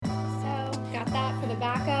the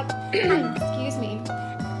backup. Excuse me.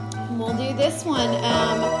 And we'll do this one.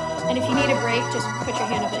 And if you need a break, just put your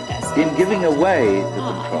hand up like this. In giving away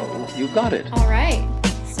the control, you got it. All right.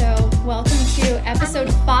 So welcome to episode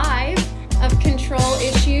 5 of Control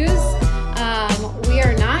Issues. We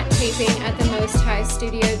are not taping at the Most High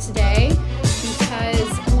studio today because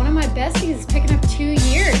one of my besties is picking up 2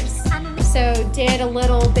 years. So did a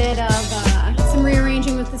little bit of some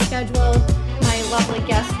rearranging with the schedule. My lovely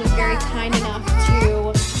guest was very kind enough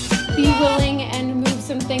to be willing and move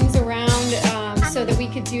some things around so that we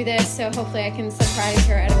could do this. So hopefully I can surprise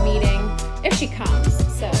her at a meeting if she comes.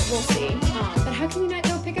 So we'll see. But how can you not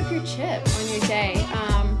go pick up your chip on your day?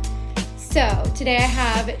 So today I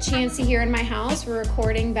have Chancy here in my house. We're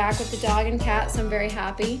recording back with the dog and cat, so I'm very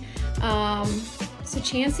happy. So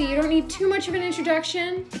Chancy, you don't need too much of an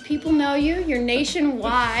introduction. The people know you. You're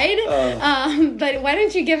nationwide. But why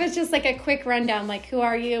don't you give us just like a quick rundown? Like, who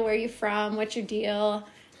are you? Where are you from? What's your deal?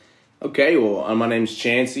 Okay, well, my name's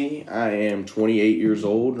Chancy. I am 28 years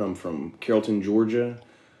old. I'm from Carrollton, Georgia.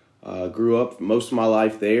 Grew up most of my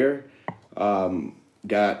life there.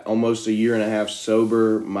 Got almost a year and a half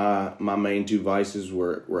sober. My main 2 vices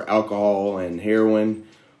were alcohol and heroin.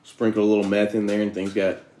 Sprinkled a little meth in there, and things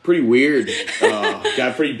got pretty weird.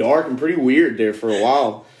 Got pretty dark and pretty weird there for a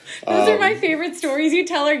while. Those are my favorite stories. You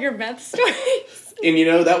tell her your meth stories. And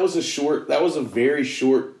that was a very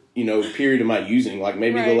short, period of my using, like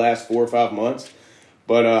maybe the last 4 or 5 months.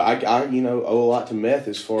 But I owe a lot to meth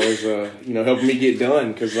as far as helping me get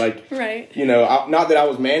done, because not that I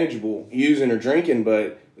was manageable using or drinking,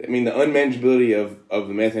 but I mean the unmanageability of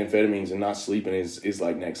the methamphetamines and not sleeping is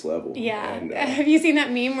like next level. Yeah. And, have you seen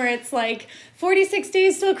that meme where it's like 46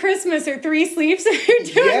 days till Christmas or 3 sleeps if you're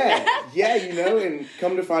doing that? Yeah, and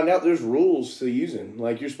come to find out there's rules to using.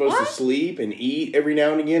 Like you're supposed to sleep and eat every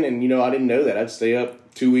now and again, and I didn't know that. I'd stay up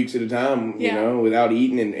 2 weeks at a time, without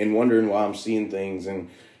eating and wondering why I'm seeing things and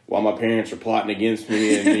why my parents are plotting against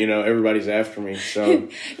me and, everybody's after me. So,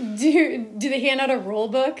 do they hand out a rule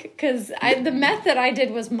book? Because the meth that I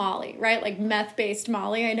did was Molly, right? Like meth-based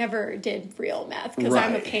Molly. I never did real meth because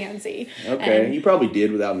I'm a pansy. Okay, and you probably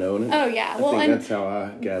did without knowing it. Oh, yeah. I think that's how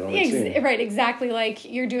I got on it. Right, exactly. Like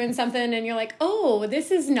you're doing something and you're like, oh,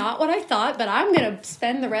 this is not what I thought, but I'm going to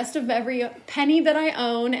spend the rest of every penny that I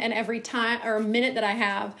own and every time or minute that I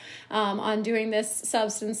have on doing this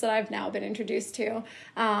substance that I've now been introduced to.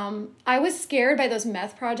 I was scared by those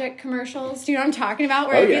meth project commercials. Do you know what I'm talking about?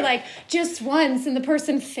 Where it'd be like, just once, and the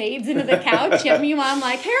person fades into the couch. Meanwhile, I'm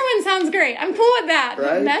like, heroin sounds great. I'm cool with that.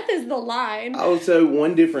 Right? But meth is the line. I would say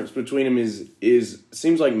one difference between them is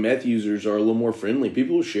seems like meth users are a little more friendly.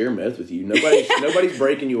 People will share meth with you. Nobody's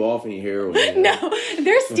breaking you off any heroin. No,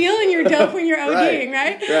 they're stealing your dope when you're ODing,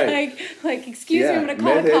 right? Like, excuse me, I'm going to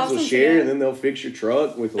call meth a cops. Will share, and then they'll fix your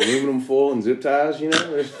truck with aluminum foil and zip ties.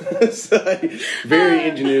 It's like very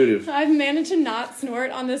ingenuitive. I've managed to not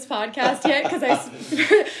snort on this podcast yet because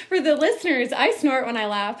for the listeners, I snort when I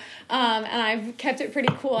laugh, and I've kept it pretty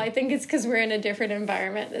cool. I think it's because we're in a different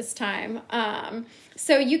environment this time.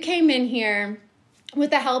 So you came in here with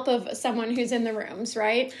the help of someone who's in the rooms,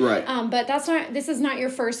 right? Right. But this is not your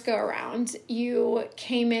first go around. You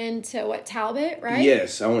came into Talbot, right?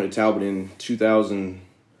 Yes, I went to Talbot in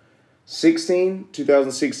 2016.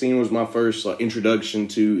 2016 was my first introduction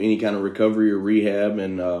to any kind of recovery or rehab,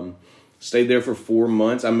 and stayed there for 4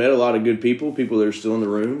 months. I met a lot of good people that are still in the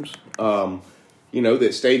rooms,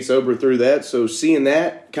 that stayed sober through that. So seeing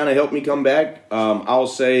that kind of helped me come back. I'll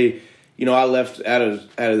say, I left out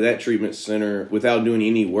of that treatment center without doing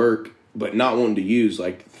any work, but not wanting to use,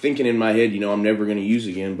 like thinking in my head, I'm never going to use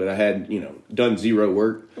again. But I had, done zero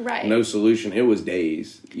work, no solution. It was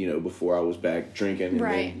days, before I was back drinking and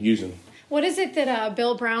then using. What is it that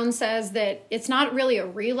Bill Brown says that it's not really a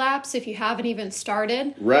relapse if you haven't even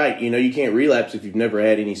started? Right. You can't relapse if you've never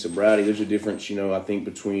had any sobriety. There's a difference, I think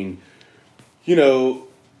between,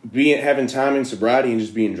 having time in sobriety and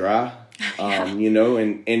just being dry. And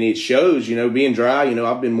it shows, being dry,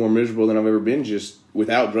 I've been more miserable than I've ever been just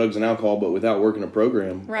without drugs and alcohol, but without working a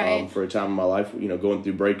program for a time in my life, going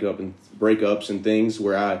through breakups and things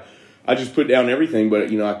where I just put down everything, but,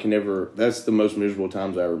 I can never, that's the most miserable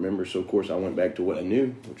times I remember. So, of course, I went back to what I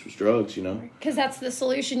knew, which was drugs, Because that's the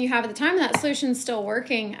solution you have at the time, and that solution's still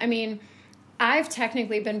working. I mean, I've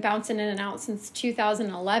technically been bouncing in and out since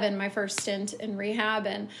 2011, my first stint in rehab,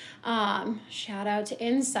 and shout out to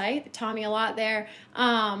Insight. It taught me a lot there,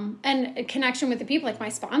 and a connection with the people, like my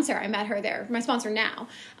sponsor. I met her there, my sponsor now.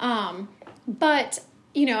 But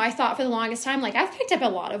I thought for the longest time, like, I've picked up a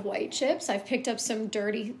lot of white chips. I've picked up some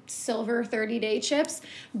dirty silver 30-day chips,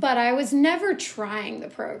 but I was never trying the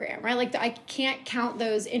program, right? Like, I can't count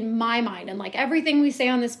those in my mind. And, like, everything we say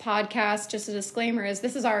on this podcast, just a disclaimer, is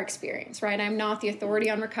this is our experience, right? I'm not the authority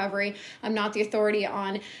on recovery. I'm not the authority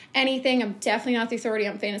on anything. I'm definitely not the authority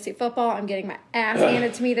on fantasy football. I'm getting my ass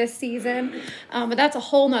handed to me this season. But that's a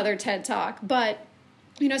whole nother TED Talk. But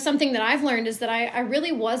something that I've learned is that I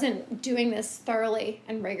really wasn't doing this thoroughly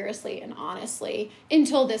and rigorously and honestly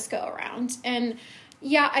until this go around. And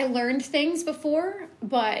yeah, I learned things before,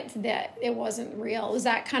 but that it wasn't real. Was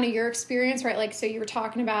that kind of your experience, right? Like, so you were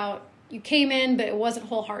talking about you came in, but it wasn't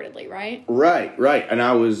wholeheartedly, right? Right. And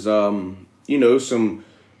I was, some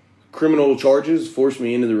criminal charges forced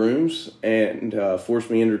me into the rooms and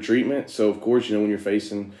forced me into treatment. So, of course, when you're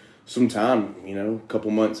facing some time, a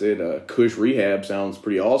couple months at Cush Rehab sounds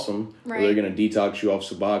pretty awesome. Right. They're going to detox you off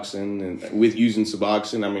Suboxone, and with using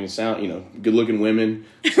Suboxone, I mean, it sound, good looking women.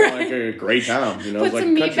 It's like a great time. Put it's like some a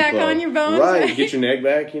meat country back club. on your bones. Right. Get your neck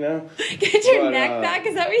back. Get your neck back.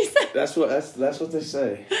 Is that what you said? That's what they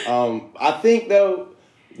say. I think though,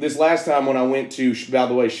 this last time when I went to, by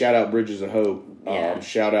the way, shout out Bridges of Hope. Yeah.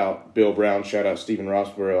 Shout out Bill Brown, shout out Stephen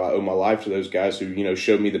Rossborough. I owe my life to those guys who,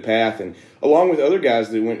 showed me the path. And along with other guys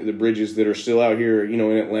that went to the Bridges that are still out here, in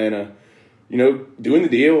Atlanta, doing the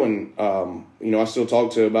deal. And, I still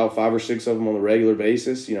talk to about 5 or 6 of them on a regular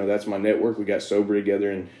basis. That's my network. We got sober together.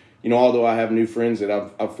 And, although I have new friends that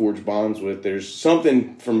I've forged bonds with, there's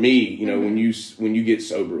something for me, mm-hmm. when you get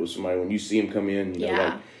sober with somebody, when you see them come in,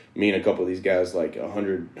 like me and a couple of these guys, like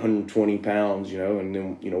 100, 120 pounds, and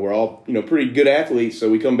then, we're all, pretty good athletes. So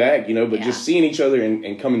we come back, but just seeing each other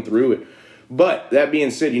and coming through it. But that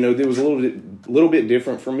being said, there was a little bit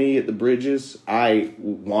different for me at the Bridges. I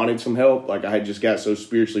wanted some help. Like, I had just got so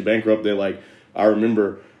spiritually bankrupt that, like, I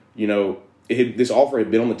remember, this offer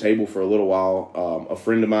had been on the table for a little while. A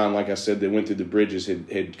friend of mine, like I said, that went through the Bridges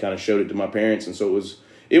had kind of showed it to my parents. And so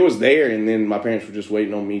it was there, and then my parents were just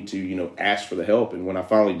waiting on me to, ask for the help. And when I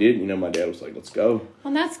finally did, my dad was like, let's go.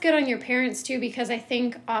 Well, that's good on your parents, too, because I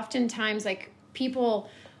think oftentimes, like, people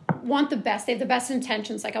want the best. They have the best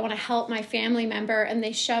intentions. Like, I want to help my family member, and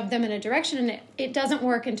they shove them in a direction, and it doesn't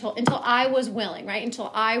work until I was willing, right? Until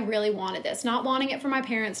I really wanted this. Not wanting it for my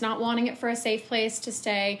parents, not wanting it for a safe place to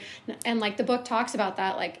stay. And, like, the book talks about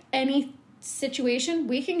that. Like, any situation,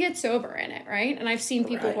 we can get sober in it, right? And I've seen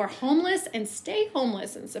people who are homeless and stay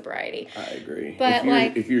homeless in sobriety. I agree. But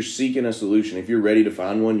if you're seeking a solution, if you're ready to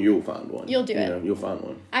find one, you'll find one. You'll do it. You'll find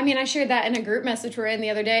one. I mean, I shared that in a group message we're in the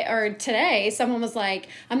other day, or today. Someone was like,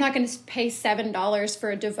 I'm not going to pay $7 for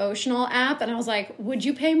a devotional app. And I was like, would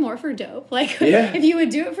you pay more for dope? Like, if you would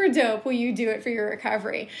do it for dope, will you do it for your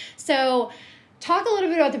recovery? So talk a little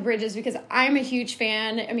bit about the Bridges, because I'm a huge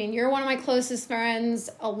fan. I mean, you're one of my closest friends.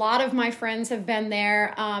 A lot of my friends have been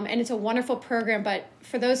there, and it's a wonderful program. But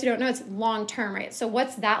for those who don't know, it's long-term, right? So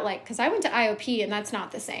what's that like? Because I went to IOP, and that's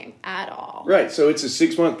not the same at all. Right. So it's a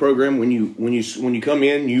 6-month program. When you come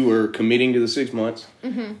in, you are committing to the 6 months.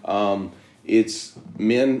 Mm-hmm. It's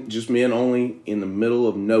just men only, in the middle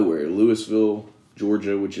of nowhere, Louisville,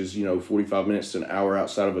 Georgia, which is 45 minutes to an hour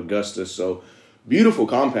outside of Augusta. So beautiful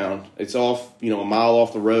compound. It's off, a mile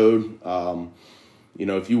off the road.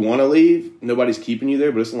 If you want to leave, nobody's keeping you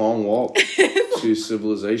there, but it's a long walk to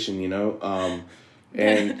civilization, And,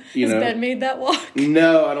 Has Ben made that walk?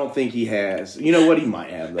 No, I don't think he has. You know what? He might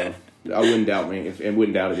have, though. I wouldn't doubt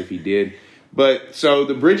it if he did. But so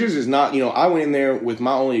the Bridges is not, I went in there with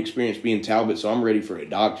my only experience being Talbot, so I'm ready for a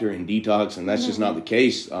doctor and detox, and that's just not the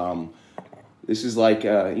case. This is like, you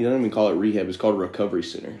don't even call it rehab. It's called a recovery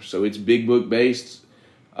center. So it's big book based.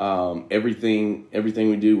 Everything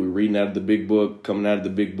we do, we're reading out of the big book, coming out of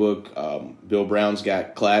the big book. Bill Brown's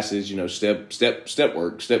got classes, step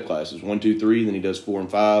work, step classes, 1, 2, 3. Then he does 4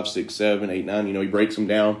 and 5, 6, 7, 8, 9. He breaks them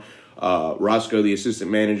down. Roscoe, the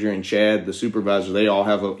assistant manager, and Chad, the supervisor, they all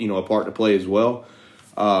have a part to play as well.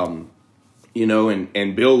 And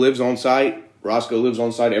Bill lives on site. Roscoe lives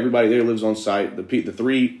on site. Everybody there lives on site. The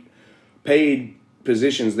 3 paid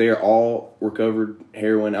positions there, all recovered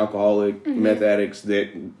heroin, alcoholic, meth addicts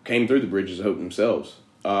that came through the Bridges of Hope themselves.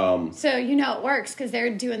 So it works because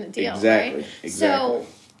they're doing the deal, exactly, right? Exactly. So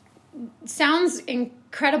sounds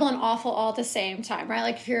incredible and awful all at the same time, right?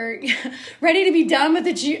 Like, if you're ready to be done with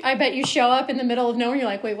it, I bet you show up in the middle of nowhere, you're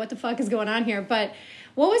like, wait, what the fuck is going on here? But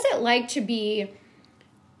what was it like to be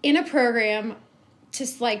in a program, to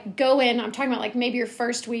like go in, I'm talking about like maybe your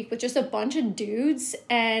first week with just a bunch of dudes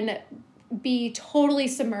and be totally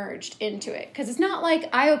submerged into it? Because it's not like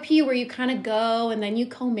IOP where you kind of go and then you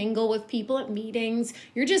commingle with people at meetings.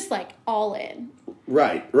 You're just like all in.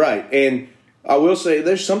 Right. And I will say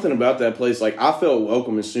there's something about that place. Like, I felt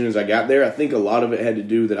welcome as soon as I got there. I think a lot of it had to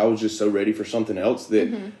do that I was just so ready for something else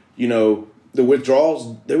that, you know, the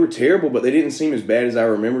withdrawals, they were terrible, but they didn't seem as bad as I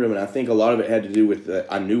remembered them. And I think a lot of it had to do with that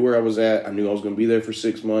I knew where I was at. I knew I was going to be there for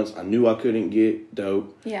 6 months. I knew I couldn't get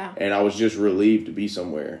dope. Yeah. And I was just relieved to be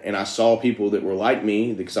somewhere. And I saw people that were like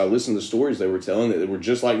me, because I listened to stories they were telling that were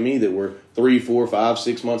just like me, that were 3, 4, 5,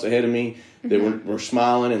 6 months ahead of me, that were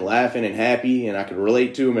smiling and laughing and happy, and I could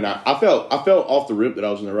relate to them. And I felt off the rip that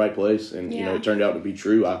I was in the right place. And, you know, it turned out to be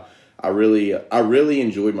true. I really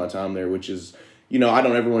enjoyed my time there, which is, you know, I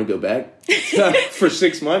don't ever want to go back for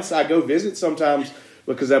 6 months. I go visit sometimes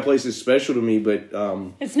because that place is special to me, but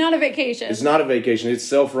it's not a vacation. It's not a vacation. It's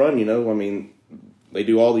self-run, you know. I mean, they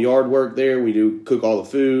do all the yard work there. We do cook all the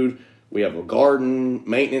food. We have a garden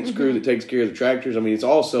maintenance crew that takes care of the tractors. I mean, it's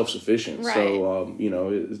all self-sufficient. Right. So, you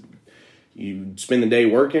know, you spend the day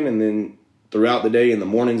working, and then throughout the day, in the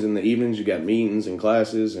mornings and the evenings, you got meetings and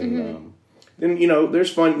classes, and then, you know,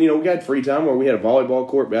 there's fun. You know, we got free time where we had a volleyball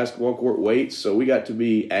court, basketball court, weights, so we got to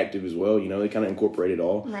be active as well. You know, they kind of incorporate it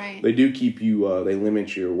all. Right. They do keep you. They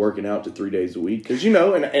limit your working out to 3 days a week because, you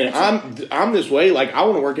know, and I'm this way. Like, I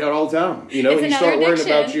want to work out all the time. You know, it's and you start addiction.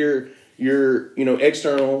 worrying about your you know,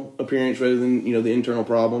 external appearance rather than, you know, the internal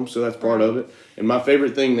problem. So that's part of it. And my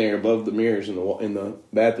favorite thing there above the mirrors in the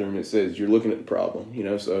bathroom, it says you're looking at the problem. You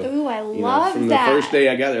know, so ooh, I you love know, from that. the first day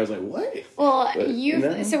I got there, I was like, what? Well, But, you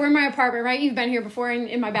know. So we're in my apartment, right? You've been here before, and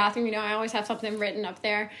in my bathroom, you know, I always have something written up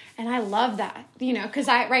there, and I love that, you know, because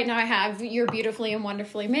right now I have "You're beautifully and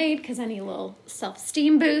wonderfully made" because I need a little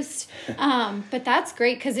self-esteem boost. But that's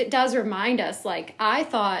great because it does remind us. Like, I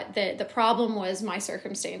thought that the problem was my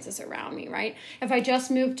circumstances around me, right? If I just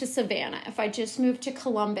moved to Savannah, if I just moved to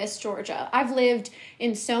Columbus, Georgia, I've lived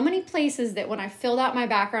in so many places that when I filled out my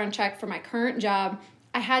background check for my current job,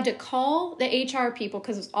 I had to call the HR people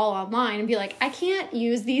because it's all online and be like, I can't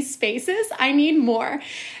use these spaces. I need more.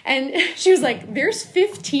 And she was like, there's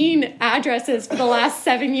 15 addresses for the last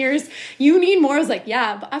 7 years. You need more. I was like,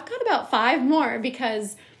 yeah, but I've got about 5 more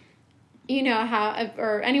because, you know,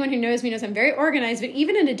 or anyone who knows me knows I'm very organized, but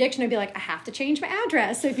even in addiction, I'd be like, I have to change my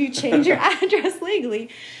address. So if you change your address legally.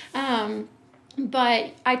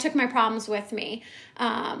 But I took my problems with me.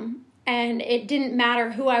 And it didn't matter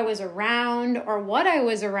who I was around or what I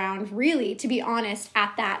was around, really, to be honest,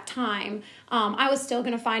 at that time. I was still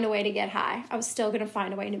going to find a way to get high. I was still going to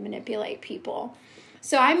find a way to manipulate people.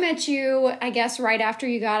 So I met you, I guess, right after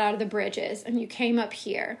you got out of the bridges and you came up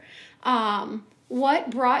here. What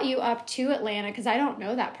brought you up to Atlanta? Because I don't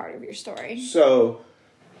know that part of your story. So,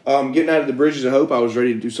 getting out of the Bridges of Hope, I was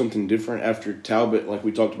ready to do something different after Talbot. Like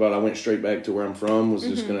we talked about, I went straight back to where I'm from. Was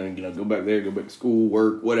just going to, you know, go back there, go back to school,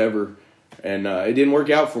 work, whatever. And it didn't work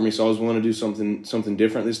out for me, so I was willing to do something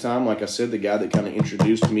different this time. Like I said, the guy that kind of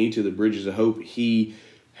introduced me to the Bridges of Hope, he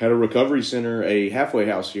had a recovery center, a halfway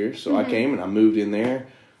house here. So I came and I moved in there,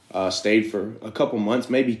 stayed for a couple months,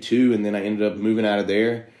 maybe 2, and then I ended up moving out of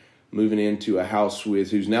there, moving into a house with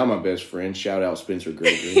who's now my best friend. Shout out Spencer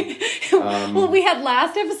Gregory. Well, we had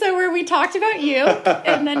last episode where we talked about you,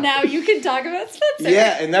 and then now you can talk about Spencer.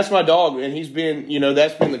 Yeah, and that's my dog, and he's been, you know,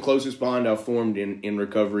 that's been the closest bond I've formed in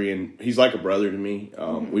recovery, and he's like a brother to me.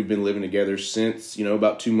 We've been living together since, you know,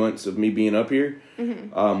 about 2 months of me being up here.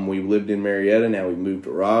 We lived in Marietta, now we moved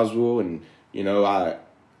to Roswell, and, you know,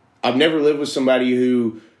 I've never lived with somebody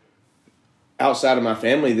who, outside of my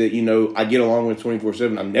family, that, you know, I get along with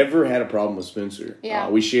 24/7. I've never had a problem with Spencer. Yeah.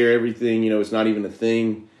 We share everything, you know, it's not even a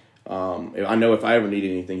thing. I know if I ever need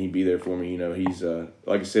anything, he'd be there for me. You know, he's,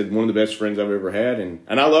 like I said, one of the best friends I've ever had. And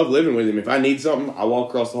I love living with him. If I need something, I walk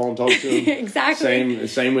across the hall and talk to him. Exactly.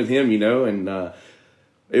 Same with him, you know. And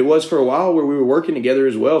it was for a while where we were working together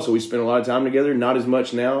as well. So we spent a lot of time together. Not as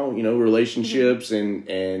much now, you know, relationships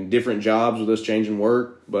and different jobs with us changing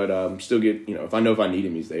work. But still get, you know, if I need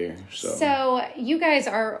him, he's there. So you guys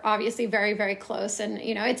are obviously very, very close. And,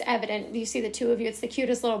 you know, it's evident. You see the two of you. It's the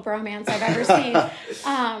cutest little bromance I've ever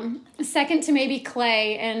seen. Second to maybe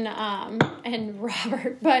Clay and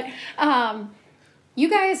Robert. But you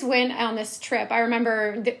guys went on this trip. I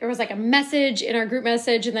remember there was like a message in our group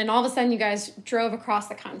message, and then all of a sudden you guys drove across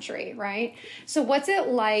the country, right? So what's it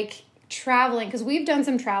like traveling? Because we've done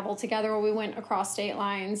some travel together where we went across state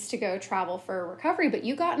lines to go travel for recovery, but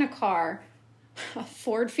you got in a car, a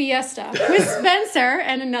Ford Fiesta, with Spencer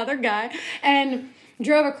and another guy, and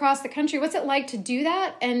drove across the country. What's it like to do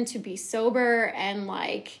that and to be sober and,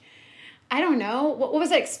 like, I don't know. What was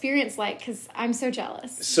that experience like? Because I'm so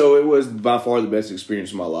jealous. So it was by far the best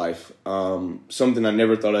experience of my life. Something I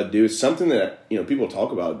never thought I'd do. It's something that, you know, people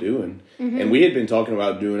talk about doing. And we had been talking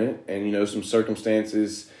about doing it. And, you know, some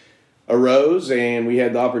circumstances arose and we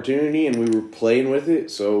had the opportunity and we were playing with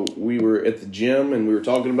it. So we were at the gym and we were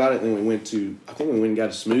talking about it. And then we went and got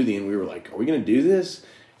a smoothie and we were like, are we going to do this?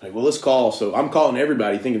 Like, well, let's call. So I'm calling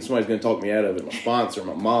everybody thinking somebody's going to talk me out of it. My sponsor,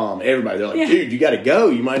 my mom, everybody. They're like, dude, you got to go.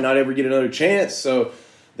 You might not ever get another chance. So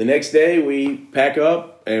the next day we pack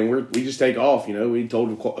up and we just take off. We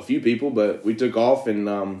told a few people, but we took off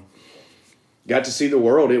and got to see the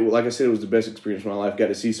world. Like I said, it was the best experience of my life. Got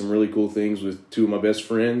to see some really cool things with two of my best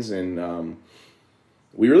friends, and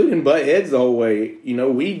we really didn't butt heads the whole way.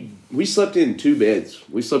 We slept in 2 beds.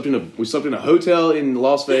 We slept in a hotel in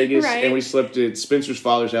Las Vegas, right. And we slept at Spencer's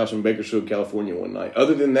father's house in Bakersfield, California one night.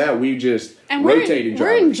 Other than that, we just rotated.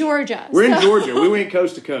 We're in Georgia. We're in Georgia. We went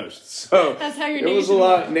coast to coast. So that's how you're. It was a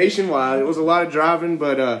lot nationwide. It was a lot of driving,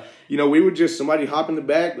 but we would just somebody hop in the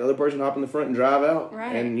back, the other person hop in the front and drive out.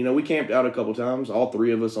 Right. And we camped out a couple times. All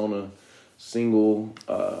 3 of us on a single,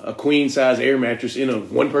 a queen size air mattress in a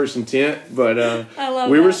 1-person tent. But I love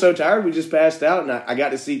we that. were so tired, we just passed out, and I got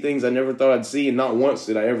to see things I never thought I'd see, and not once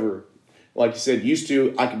did I ever, like you said, used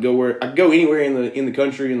to. I could go anywhere in the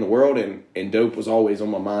country, in the world, and dope was always on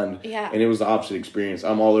my mind. Yeah. And it was the opposite experience.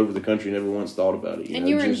 I'm all over the country, never once thought about it.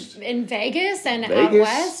 You were in Vegas and out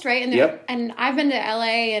west, right? And yep. And I've been to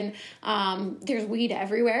LA, and there's weed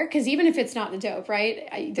everywhere, because even if it's not the dope,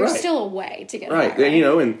 right? There's still a way to get right. High,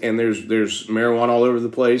 right? And there's marijuana all over the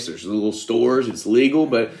place. There's little stores. It's legal,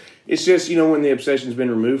 but it's just, when the obsession's been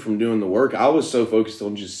removed from doing the work, I was so focused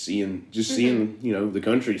on just seeing, the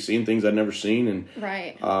country, seeing things I'd never seen. And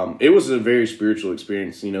right. It was a very spiritual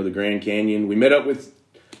experience, the Grand Canyon. We met up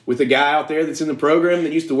with a guy out there that's in the program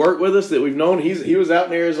that used to work with us that we've known. He was out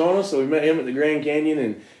in Arizona, so we met him at the Grand Canyon,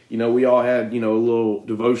 and, we all had, a little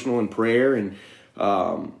devotional and prayer. And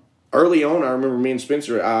early on, I remember me and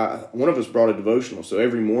Spencer, one of us brought a devotional. So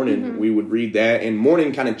every morning we would read that. And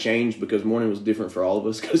morning kind of changed because morning was different for all of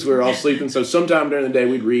us because we were all sleeping. So sometime during the day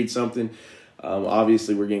we'd read something.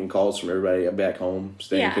 Obviously, we're getting calls from everybody back home,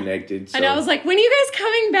 staying connected. So. And I was like, when are you guys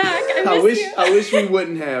coming back? I wish we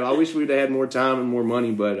wouldn't have. I wish we'd have had more time and more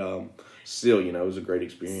money. But still, it was a great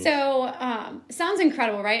experience. So, sounds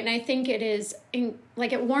incredible, right? And I think it is,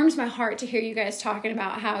 it warms my heart to hear you guys talking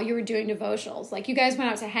about how you were doing devotionals. Like, you guys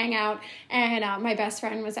went out to hang out, and my best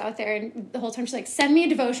friend was out there, and the whole time she's like, send me a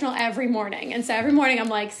devotional every morning. And so every morning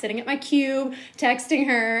I'm, sitting at my cube, texting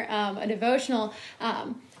her a devotional.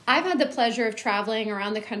 I've had the pleasure of traveling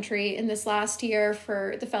around the country in this last year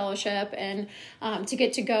for the fellowship and to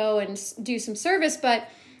get to go and do some service, but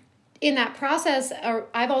in that process,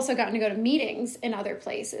 I've also gotten to go to meetings in other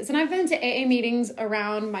places. And I've been to AA meetings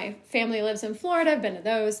around. My family lives in Florida. I've been to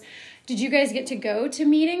those. Did you guys get to go to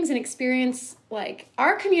meetings and experience,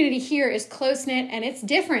 our community here is close-knit and it's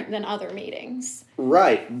different than other meetings?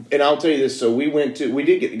 Right. And I'll tell you this. So we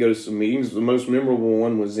did get to go to some meetings. The most memorable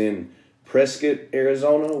one was in Prescott,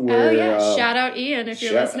 Arizona. Where, shout out Ian if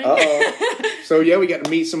you're listening. So we got to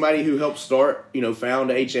meet somebody who helped start, found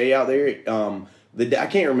HA out there. I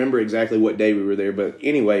can't remember exactly what day we were there, but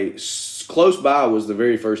anyway, close by was the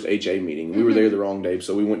very first HA meeting. We were there the wrong day,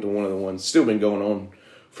 so we went to one of the ones still been going on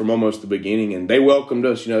from almost the beginning, and they welcomed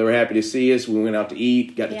us. They were happy to see us. We went out to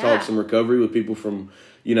eat, got to talk some recovery with people from,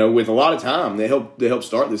 with a lot of time. They helped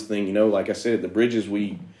start this thing. Like I said, the Bridges,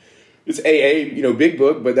 it's AA, big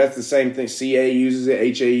book, but that's the same thing. CA uses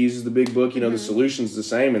it, HA uses the big book. The solution's the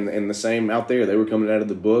same, and the same out there. They were coming out of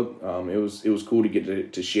the book. It was cool to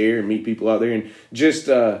get to share and meet people out there, and just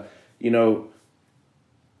how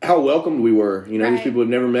welcomed we were. These people had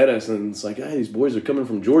never met us, and it's like, these boys are coming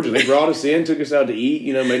from Georgia. They brought us in, took us out to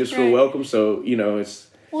eat. Made us feel welcome. So it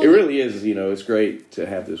really is. It's great to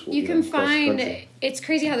have this. You can find it's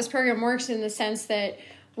crazy how this program works in the sense that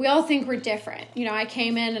we all think we're different. I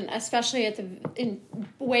came in, and especially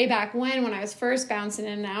way back when I was first bouncing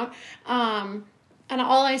in and out, and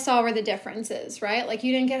all I saw were the differences, right?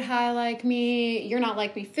 You didn't get high like me, you're not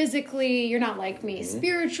like me physically, you're not like me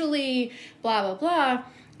spiritually, blah, blah,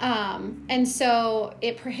 blah. And so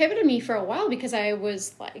it prohibited me for a while because I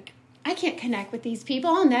was like, I can't connect with these people.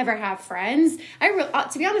 I'll never have friends.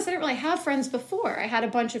 To be honest, I didn't really have friends before. I had a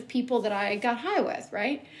bunch of people that I got high with,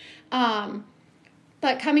 right?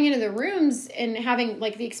 But coming into the rooms and having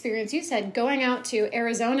the experience you said, going out to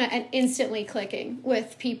Arizona and instantly clicking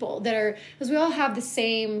with people because we all have the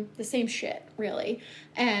same shit, really.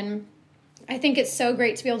 And I think it's so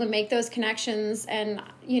great to be able to make those connections. And,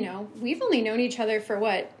 we've only known each other for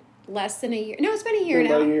less than a year. No, it's been a year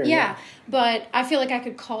now. About a year, yeah. But I feel like I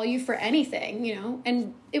could call you for anything,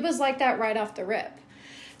 and it was like that right off the rip.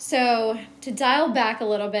 So to dial back a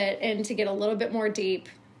little bit and to get a little bit more deep,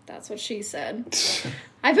 that's what she said.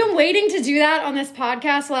 I've been waiting to do that on this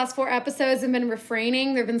podcast. The last 4 episodes have been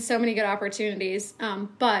refraining. There have been so many good opportunities.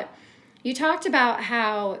 But you talked about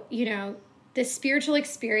how, this spiritual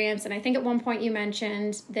experience, and I think at one point you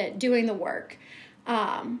mentioned that doing the work.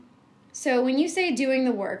 So when you say doing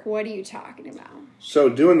the work, what are you talking about? So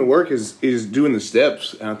doing the work is doing the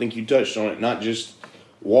steps. And I think you touched on it, not just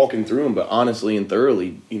walking through them, but honestly and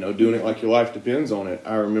thoroughly, doing it like your life depends on it.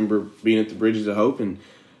 I remember being at the Bridges of Hope and,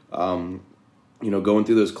 going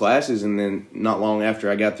through those classes. And then not long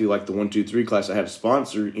after I got through like the 1, 2, 3 class, I had a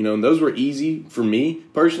sponsor, and those were easy for me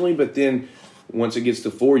personally. But then once it gets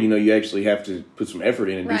to 4, you actually have to put some effort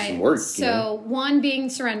in and do some work. So 1 being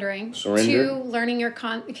surrendering. 2, learning your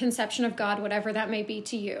conception of God, whatever that may be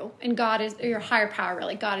to you. And God is your higher power,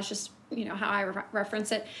 really. God is just, how I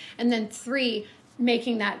reference it. And then 3,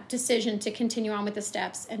 making that decision to continue on with the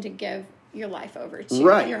steps and to give your life over to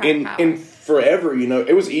your higher power. And forever,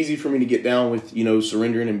 it was easy for me to get down with,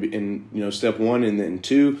 surrendering and step 1 and then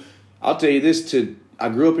 2. I'll tell you this, I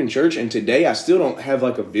grew up in church, and today I still don't have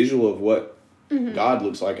like a visual of what God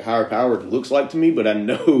looks like, a higher power looks like to me, but I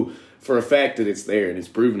know for a fact that it's there and it's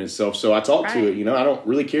proven itself. So I talk to it, I don't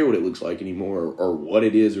really care what it looks like anymore or what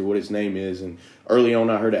it is or what its name is. And early on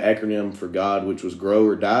I heard an acronym for God, which was grow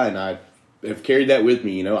or die. And I have carried that with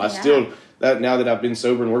me, I still, now that I've been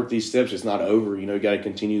sober and worked these steps, it's not over, you got to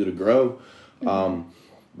continue to grow.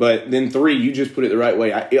 But then 3, you just put it the right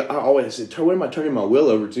way. I always said, what am I turning my will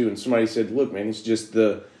over to? And somebody said, look, man, it's just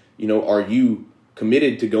are you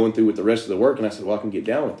committed to going through with the rest of the work? And I said, well, I can get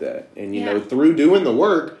down with that. And, through doing the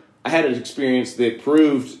work, I had an experience that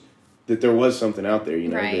proved that there was something out there, that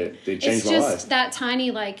changed my life. It's just that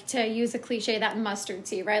tiny, to use a cliche, that mustard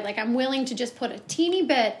seed, right? Like, I'm willing to just put a teeny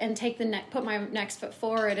bit and put my next foot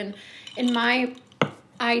forward. And in my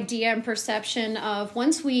idea and perception of,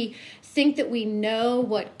 once we think that we know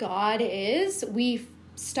what God is, we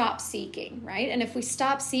stop seeking, right? And if we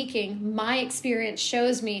stop seeking, my experience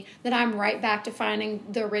shows me that I'm right back to finding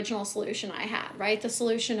the original solution I had, right? The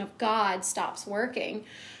solution of God stops working.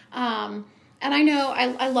 And I know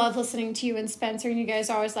I love listening to you and Spencer, and you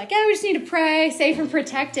guys are always like, we just need to pray, safe and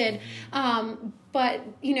protected.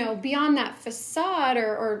 But, beyond that facade,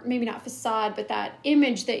 or maybe not facade, but that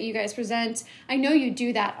image that you guys present, I know you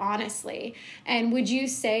do that honestly. And would you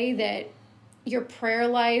say that your prayer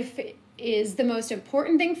life is the most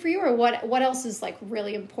important thing for you, or what else is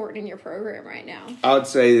really important in your program right now? I would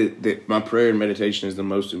say that my prayer and meditation is the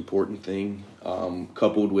most important thing,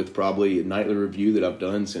 coupled with probably a nightly review that I've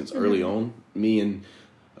done since early on. Me and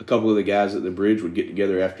a couple of the guys at the Bridge would get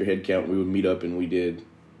together after head count. We would meet up and we did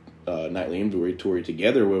nightly inventory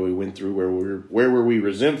together, where we went through where were we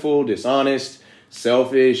resentful, dishonest,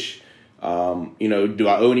 selfish, do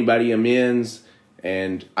I owe anybody amends?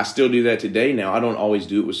 And I still do that today. Now, I don't always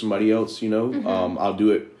do it with somebody else, I'll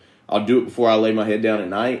do it before I lay my head down at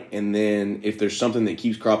night. And then if there's something that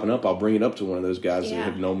keeps cropping up, I'll bring it up to one of those guys that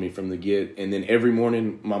have known me from the get. And then every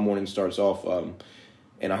morning, my morning starts off,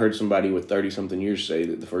 and I heard somebody with 30-something years say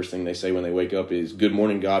that the first thing they say when they wake up is, good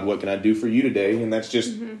morning, God, what can I do for you today? And that's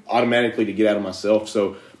just automatically to get out of myself.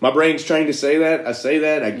 So my brain's trained to say that. I say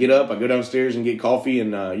that. I get up, I go downstairs and get coffee,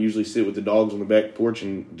 and usually sit with the dogs on the back porch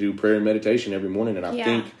and do prayer and meditation every morning. And I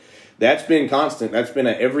think that's been constant. That's been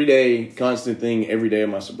an everyday, constant thing every day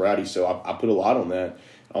of my sobriety. So I put a lot on that.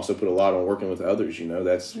 I also put a lot on working with others.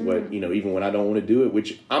 That's what, even when I don't want to do it,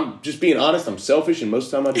 which I'm just being honest, I'm selfish, and most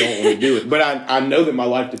of the time I don't want to do it. But I know that my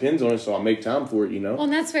life depends on it, so I make time for it, Well,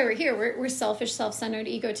 and that's why we're here. We're selfish, self-centered,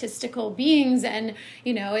 egotistical beings, and,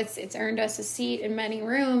 it's earned us a seat in many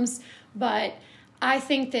rooms. But I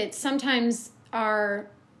think that sometimes our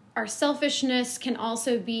selfishness can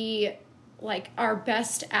also be our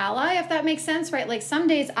best ally, if that makes sense, right? Some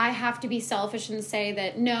days I have to be selfish and say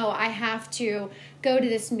that, no, I have to go to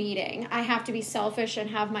this meeting. I have to be selfish and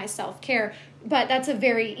have my self-care. But that's a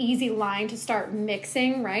very easy line to start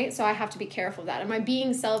mixing, right? So I have to be careful of that. Am I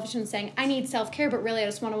being selfish and saying, I need self-care, but really I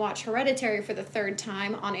just want to watch Hereditary for the 3rd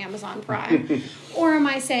time on Amazon Prime? Or am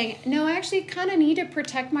I saying, no, I actually kind of need to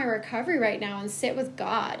protect my recovery right now and sit with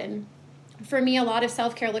God? And for me, a lot of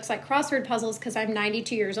self-care looks like crossword puzzles, because I'm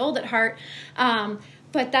 92 years old at heart.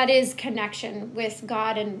 But that is connection with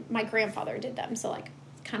God, and my grandfather did them. So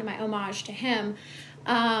kind of my homage to him.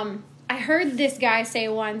 I heard this guy say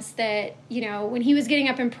once that, when he was getting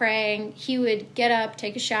up and praying, he would get up,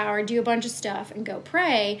 take a shower, do a bunch of stuff, and go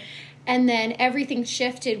pray. And then everything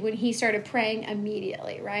shifted when he started praying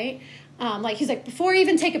immediately, right? He's like, before I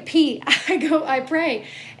even take a pee, I pray.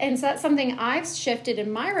 And so that's something I've shifted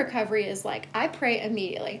in my recovery, is I pray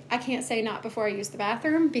immediately. I can't say not before I use the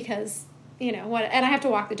bathroom, because, and I have to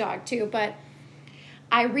walk the dog too. But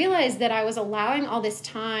I realized that I was allowing all this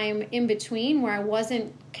time in between where I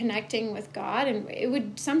wasn't connecting with God, and it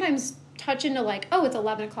would sometimes touch into like, oh, it's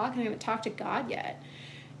 11 o'clock and I haven't talked to God yet.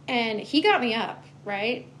 And he got me up,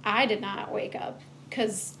 right? I did not wake up,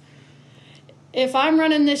 because if I'm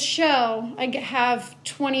running this show, I have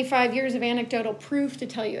 25 years of anecdotal proof to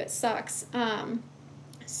tell you it sucks.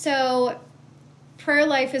 So prayer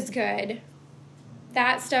life is good.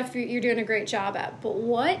 That stuff you're doing a great job at. But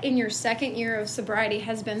what in your second year of sobriety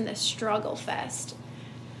has been this struggle fest?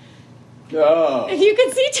 Oh. If you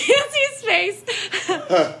could see Chancy's face.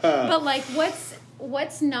 But like, what's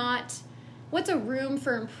a room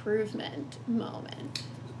for improvement moment?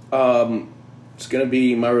 It's going to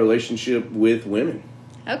be my relationship with women.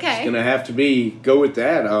 Okay. It's going to have to go with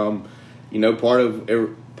that.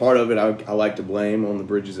 Part of it I like to blame on the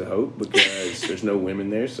Bridges of Hope, because there's no women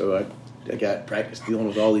there, so I got practice dealing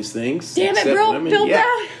with all these things. Damn it, bro, women. Bill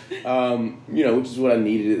Brown. Which is what I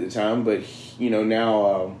needed at the time, but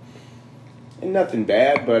now, and nothing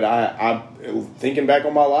bad, but I thinking back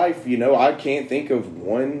on my life, I can't think of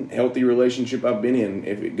one healthy relationship I've been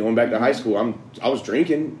in. Going back to high school, I was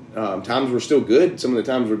drinking. Times were still good. Some of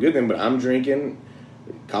the times were good then, but I'm drinking.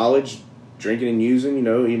 College, drinking and using.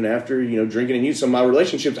 Even after drinking and using. So my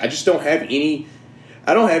relationships, I just don't have any.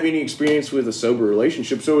 I don't have any experience with a sober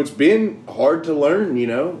relationship, so it's been hard to learn.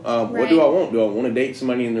 What do I want? Do I want to date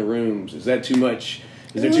somebody in the rooms? Is that too much?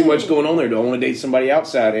 Is there too much going on there? Do I want to date somebody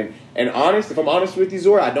outside? And if I'm honest with you,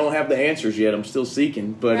 Zora, I don't have the answers yet. I'm still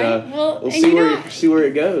seeking, but right. We'll see where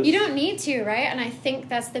it goes. You don't need to, right? And I think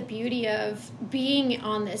that's the beauty of being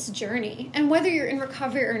on this journey. And whether you're in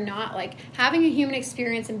recovery or not, like having a human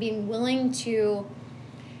experience and being willing to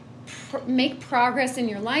make progress in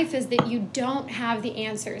your life is that you don't have the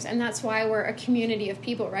answers. And that's why we're a community of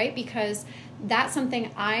people, right? Because that's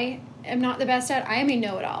something I am not the best at. I am a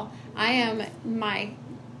know-it-all.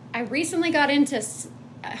 I recently got into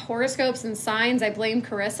horoscopes and signs. I blame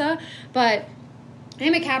Carissa, but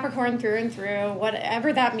I'm a Capricorn through and through,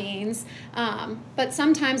 whatever that means. But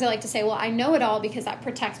sometimes I like to say, well, I know it all because that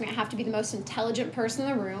protects me. I have to be the most intelligent person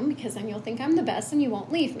in the room, because then you'll think I'm the best and you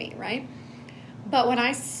won't leave me, right? But when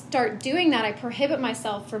I start doing that, I prohibit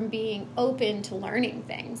myself from being open to learning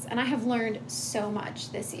things. And I have learned so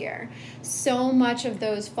much this year. So much of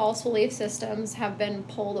those false belief systems have been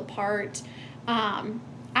pulled apart. I'm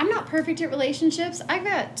not perfect at relationships. I've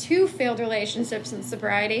got 2 failed relationships in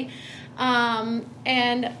sobriety.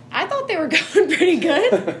 And I thought they were going pretty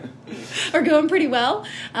good or going pretty well.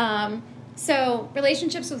 So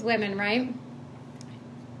relationships with women, right?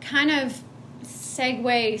 Kind of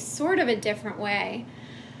segue sort of a different way.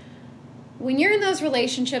 When you're in those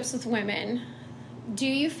relationships with women, do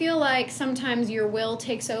you feel like sometimes your will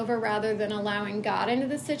takes over rather than allowing God into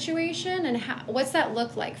the situation? And what's that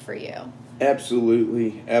look like for you? Absolutely.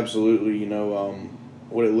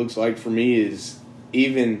 What it looks like for me is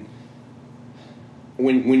even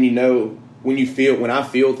when I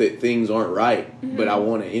feel that things aren't right, mm-hmm. but I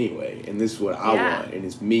want it anyway, and this is what I want, and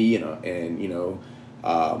it's me,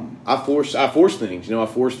 I force things. I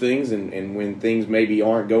force things, and when things maybe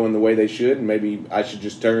aren't going the way they should, and maybe I should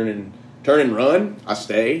just turn and run, I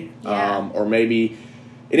stay. Or maybe,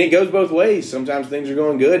 and it goes both ways. Sometimes things are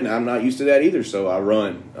going good, and I'm not used to that either, so I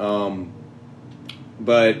run.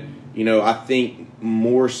 But I think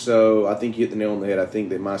more so, I think you hit the nail on the head. I think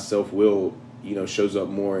that my self-will, shows up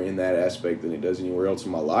more in that aspect than it does anywhere else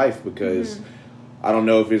in my life, because mm-hmm. I don't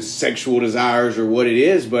know if it's sexual desires or what it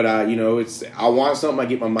is, but I want something, I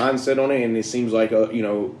get my mind set on it, and it seems like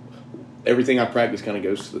everything I practice kind of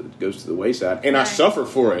goes to the wayside, and I suffer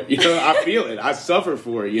for it. I feel it. I suffer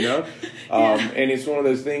for it. And it's one of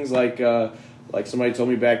those things like somebody told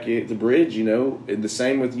me back at the bridge. The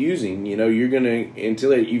same with using. You're gonna,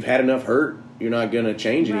 until you've had enough hurt, you're not gonna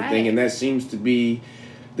change anything, and that seems to be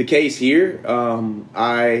the case here.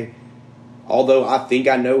 Although I think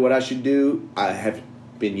I know what I should do, I have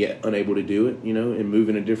been yet unable to do it, and move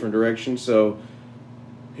in a different direction. So,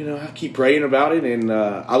 I keep praying about it, and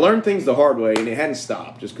I learned things the hard way, and it hadn't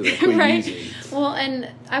stopped just because I quit using. Well, and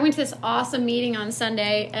I went to this awesome meeting on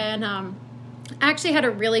Sunday, and I actually had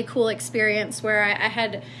a really cool experience where I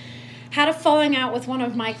had a falling out with one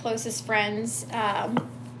of my closest friends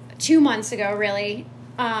 2 months ago, really.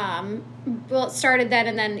 Well, it started then,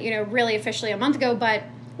 and then, really officially a month ago, but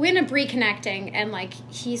we ended up reconnecting, and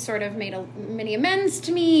he sort of made a mini amends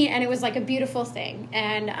to me, and it was a beautiful thing.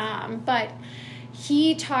 And but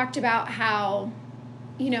he talked about how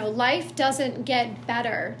life doesn't get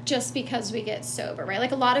better just because we get sober,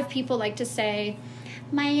 right? A lot of people like to say,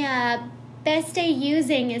 my best day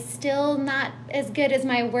using is still not as good as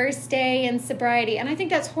my worst day in sobriety. And I think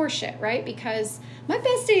that's horseshit, right? Because my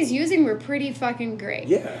best days using were pretty fucking great.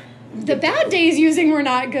 Yeah. The bad days using were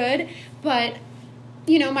not good, but,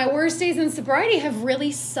 you know, my worst days in sobriety have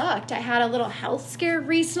really sucked. I had a little health scare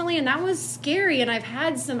recently, and that was scary. And I've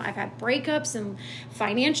had breakups and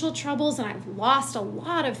financial troubles, and I've lost a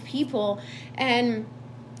lot of people. And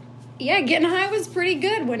yeah, getting high was pretty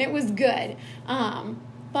good when it was good.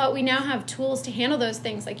 But we now have tools to handle those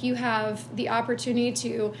things. Like, you have the opportunity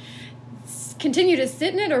to continue to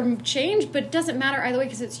sit in it or change, but it doesn't matter either way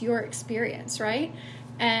because it's your experience, right?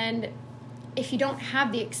 And if you don't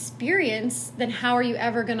have the experience, then how are you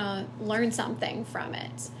ever going to learn something from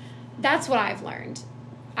it? That's what I've learned.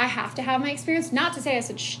 I have to have my experience. Not to say I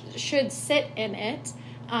should sit in it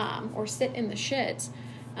or sit in the shit.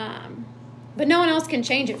 But no one else can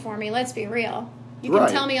change it for me. Let's be real. You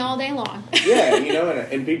can tell me all day long. Yeah, you know,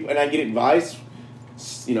 and people, and I get advice,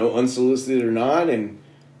 you know, unsolicited or not, and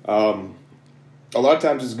a lot of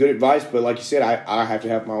times it's good advice, but like you said, I have to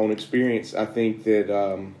have my own experience. I think that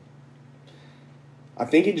I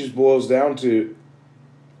think it just boils down to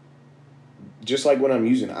just like when I'm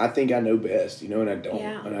using, I think I know best, you know, and I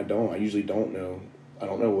don't, I usually don't know. I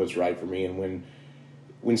don't know what's right for me, and when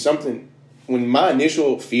my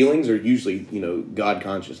initial feelings are usually, you know, God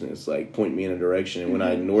consciousness, like point me in a direction. And when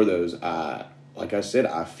I ignore those, like I said,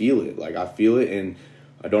 I feel it. Like I feel it, and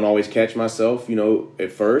I don't always catch myself, you know,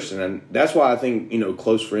 at first. And that's why I think, you know,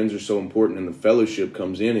 close friends are so important, and the fellowship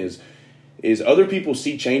comes in is other people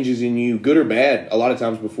see changes in you, good or bad, a lot of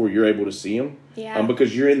times before you're able to see them. Yeah.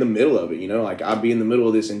 Because you're in the middle of it, you know. Like, I'd be in the middle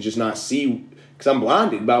of this and just not see, because I'm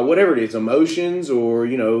blinded by whatever it is, emotions or,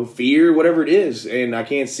 you know, fear, whatever it is, and I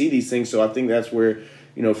can't see these things. So I think that's where,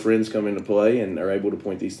 you know, friends come into play and are able to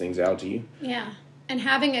point these things out to you. Yeah. And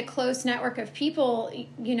having a close network of people,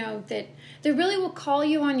 you know, that really will call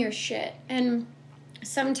you on your shit. And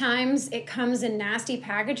sometimes it comes in nasty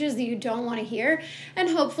packages that you don't want to hear. And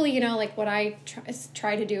hopefully, you know, like what I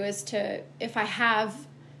try to do is to, if I have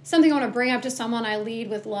something I want to bring up to someone, I lead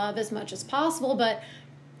with love as much as possible. But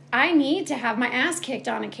I need to have my ass kicked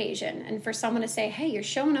on occasion. And for someone to say, hey, you're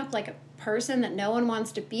showing up like a person that no one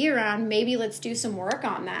wants to be around, maybe let's do some work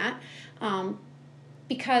on that.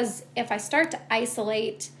 Because if I start to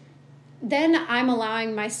isolate, then I'm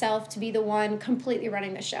allowing myself to be the one completely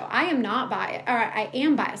running the show. I am not biased, or I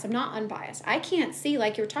am biased. I'm not unbiased. I can't see,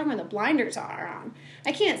 like you were talking about, the blinders are on.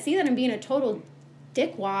 I can't see that I'm being a total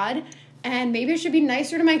dickwad, and maybe I should be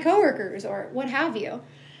nicer to my coworkers or what have you.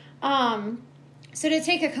 So to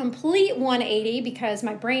take a complete 180, because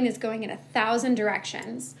my brain is going in 1,000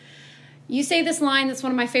 directions, you say this line that's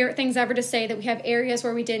one of my favorite things ever to say, that we have areas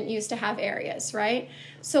where we didn't used to have areas, right?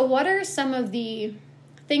 So what are some of the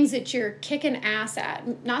things that you're kicking ass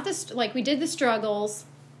at? Not this, like we did the struggles.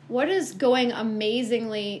 What is going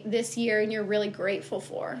amazingly this year and you're really grateful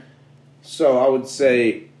for? So I would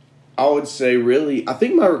say really, I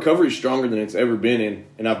think my recovery is stronger than it's ever been,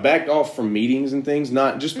 and I've backed off from meetings and things,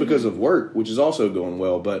 not just because of work, which is also going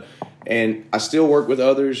well, and I still work with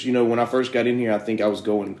others. You know, when I first got in here, I think I was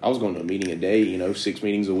going to a meeting a day, you know, 6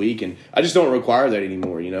 meetings a week, and I just don't require that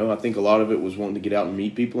anymore. You know, I think a lot of it was wanting to get out and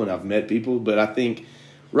meet people, and I've met people, but I think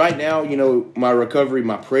right now, you know, my recovery,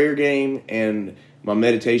 my prayer game, and my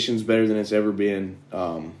meditation's better than it's ever been.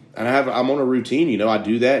 And I'm on a routine, you know, I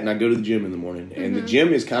do that, and I go to the gym in the morning, and the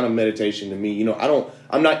gym is kind of meditation to me. You know,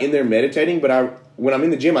 I'm not in there meditating, but when I'm in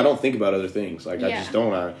the gym, I don't think about other things. Like, I just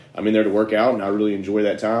don't. I'm in there to work out, and I really enjoy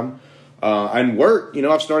that time. And work, you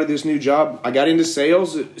know, I've started this new job. I got into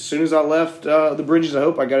sales as soon as I left the Bridges of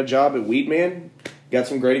Hope. I got a job at Weedman. Got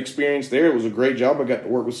some great experience there. It was a great job. I got to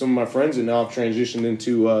work with some of my friends, and now I've transitioned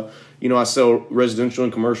into, you know, I sell residential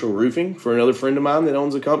and commercial roofing for another friend of mine that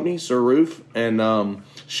owns a company, Sir Roof. And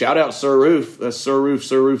shout out Sir Roof. That's Sir Roof,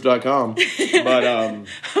 sirroof.com. But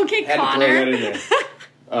okay, had Connor. to throw that in there.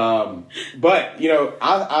 But, you know,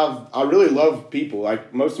 I really love people.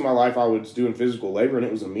 Like, most of my life I was doing physical labor, and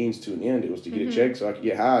it was a means to an end. It was to get a check so I could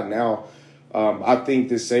get high. And now I think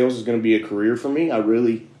this sales is going to be a career for me. I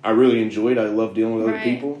really enjoy it. I love dealing with other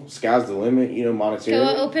people. Sky's the limit, you know,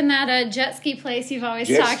 monetarily. Go open that jet ski place you've always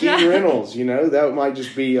talked about. Jet ski rentals, you know, that might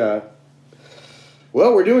just be.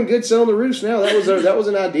 Well, we're doing good selling the roofs now. That was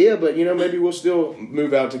an idea, but you know, maybe we'll still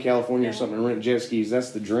move out to California or something and rent jet skis.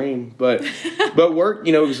 That's the dream. But work,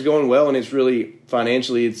 you know, is going well, and it's really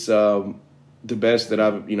financially, it's the best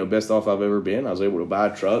that best off I've ever been. I was able to buy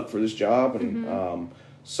a truck for this job, and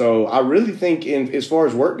so I really think, as far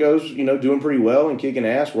as work goes, you know, doing pretty well and kicking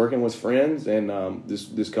ass, working with friends, and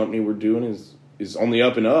this company we're doing is on the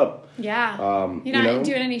up and up. Yeah. You're not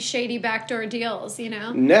doing any shady backdoor deals,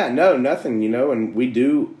 No, nothing, and we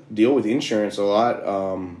do deal with insurance a lot.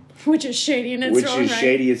 Which is shady in its own right. Which is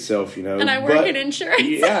shady itself, And I work in insurance.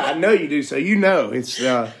 Yeah, I know you do. So it's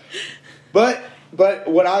but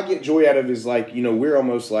what I get joy out of is we're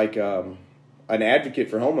almost like an advocate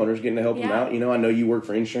for homeowners, getting to help them out. I know you work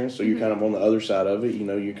for insurance, so you're kind of on the other side of it.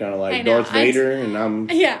 You're kind of like Darth Vader, and I'm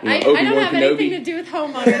I don't have anything to do with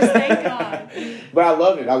homeowners, thank God. But I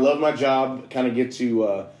love it. I love my job. Kind of get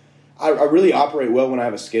to. I really operate well when I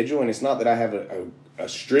have a schedule, and it's not that I have a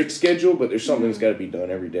strict schedule, but there's something that's got to be done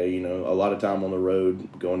every day. A lot of time on the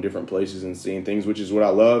road, going different places and seeing things, which is what I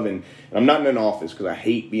love. And I'm not in an office because I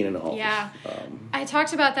hate being in an office. Yeah, I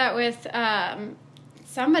talked about that with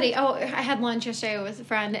somebody. Oh, I had lunch yesterday with a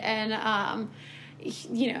friend, and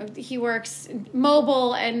he works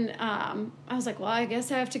mobile, and I was like, well, I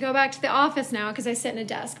guess I have to go back to the office now because I sit in a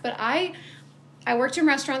desk. But I worked in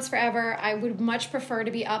restaurants forever. I would much prefer to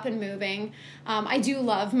be up and moving. I do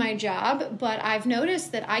love my job, but I've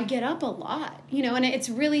noticed that I get up a lot, and it's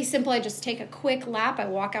really simple. I just take a quick lap. I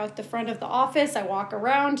walk out the front of the office. I walk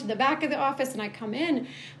around to the back of the office, and I come in.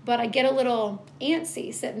 But I get a little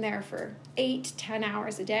antsy sitting there for 8 to 10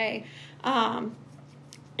 hours a day.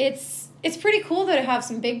 It's pretty cool, though, to have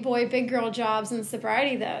some big boy, big girl jobs in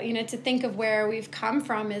sobriety, though. To think of where we've come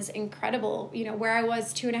from is incredible. Where I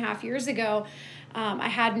was 2.5 years ago, I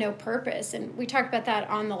had no purpose. And we talked about that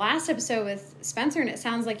on the last episode with Spencer, and it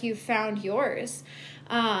sounds like you've found yours.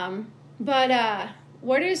 But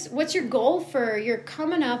what's your goal you're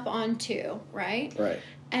coming up on 2, right? Right.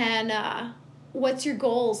 And what's your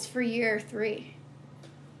goals for year 3?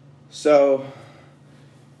 So,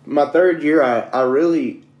 my 3rd year, I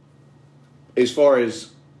really, as far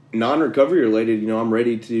as non-recovery related, I'm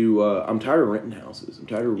ready to, I'm tired of renting houses. I'm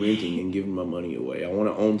tired of renting and giving my money away. I want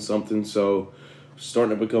to own something, so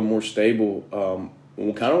starting to become more stable.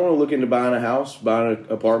 We kind of want to look into buying a house, buying an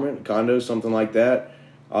apartment, a condo, something like that.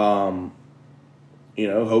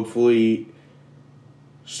 Hopefully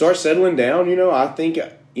start settling down. I think,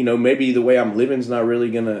 maybe the way I'm living is not really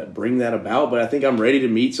going to bring that about, but I think I'm ready to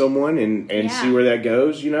meet someone and see where that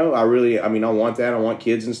goes. I want that. I want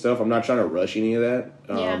kids and stuff. I'm not trying to rush any of that.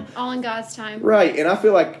 All in God's time. Right. And I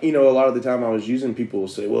feel like, a lot of the time I was using, people will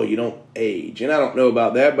say, well, you don't age. And I don't know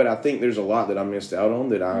about that, but I think there's a lot that I missed out on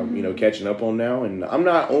that I'm, catching up on now. And I'm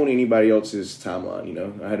not on anybody else's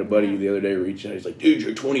timeline, I had a buddy the other day reach out. He's like, dude,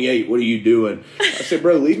 you're 28. What are you doing? I said,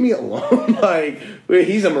 bro, leave me alone.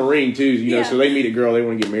 He's a Marine too, so they meet a girl, they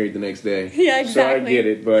want to get married the next day. Yeah, exactly. So I get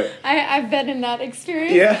it, but I've been in that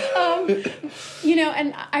experience. Yeah.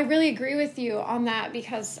 And I really agree with you on that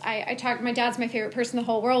because I talk, my dad's my favorite person in the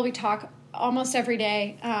whole world. We talk almost every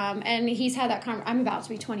day. And he's had that I'm about to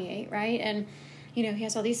be 28, right? And, he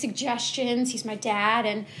has all these suggestions. He's my dad.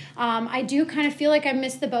 And I do kind of feel like I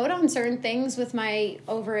missed the boat on certain things with my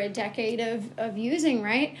over a decade of using,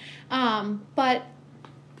 right? But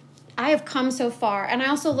I have come so far. And I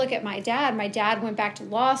also look at my dad. My dad went back to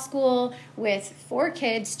law school with 4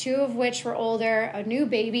 kids, 2 of which were older, a new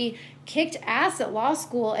baby, kicked ass at law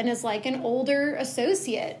school, and is like an older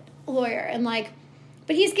associate lawyer. And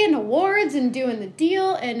but he's getting awards and doing the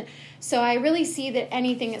deal. And so I really see that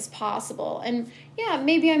anything is possible. And yeah,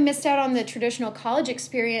 maybe I missed out on the traditional college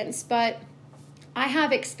experience, but I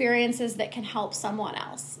have experiences that can help someone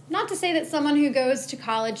else. Not to say that someone who goes to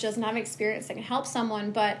college doesn't have experience that can help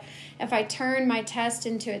someone, but if I turn my test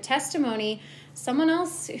into a testimony, someone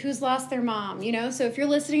else who's lost their mom, So if you're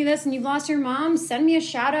listening to this and you've lost your mom, send me a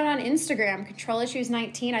shout out on Instagram, Control Issues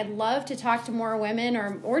 19. I'd love to talk to more women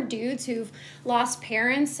or dudes who've lost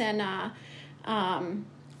parents. And I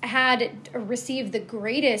had received the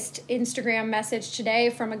greatest Instagram message today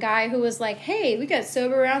from a guy who was like, hey, we got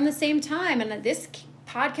sober around the same time. And this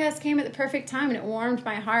podcast came at the perfect time, and it warmed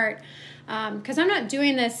my heart. Because I'm not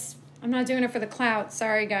doing it for the clout.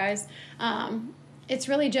 Sorry, guys. It's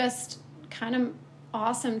really just kind of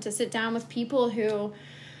awesome to sit down with people who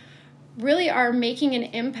really are making an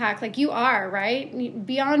impact like you are, right?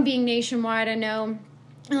 Beyond being nationwide, I know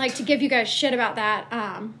I like to give you guys shit about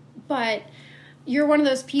that. But you're one of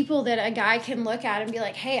those people that a guy can look at and be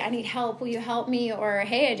like, hey, I need help. Will you help me? Or,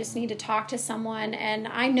 hey, I just need to talk to someone. And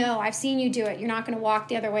I know I've seen you do it. You're not going to walk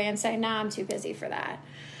the other way and say, nah, I'm too busy for that.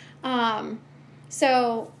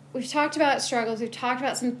 So we've talked about struggles. We've talked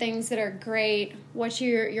about some things that are great. What's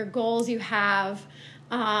your goals you have?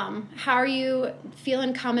 How are you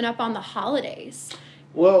feeling coming up on the holidays?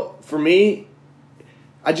 Well, for me,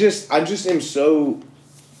 I just am so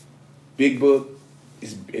big book,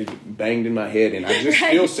 is banged in my head, and I just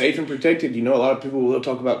feel safe and protected. You know, a lot of people will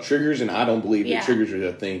talk about triggers, and I don't believe that triggers are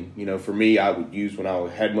a thing. You know, for me, I would use when I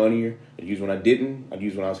had money, I'd use when I didn't, I'd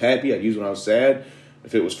use when I was happy, I'd use when I was sad,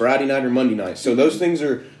 if it was Friday night or Monday night. So those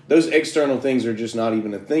external things are just not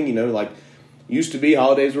even a thing, you know, like, used to be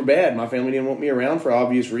holidays were bad. My family didn't want me around for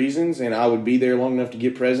obvious reasons, and I would be there long enough to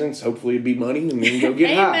get presents. Hopefully it'd be money, and then go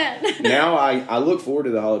get high. Now I look forward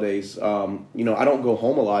to the holidays. You know, I don't go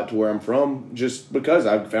home a lot to where I'm from just because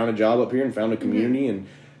I've found a job up here and found a community, and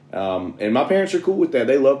my parents are cool with that.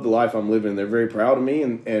 They love the life I'm living. They're very proud of me,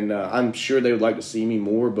 and I'm sure they would like to see me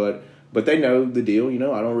more, but they know the deal. You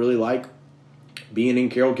know, I don't really like being in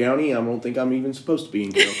Carroll County. I don't think I'm even supposed to be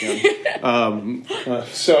in Carroll County.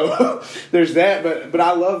 So there's that. But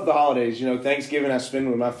I love the holidays. You know, Thanksgiving I spend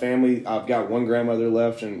with my family. I've got one grandmother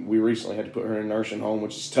left, and we recently had to put her in a nursing home,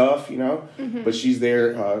 which is tough, you know. But she's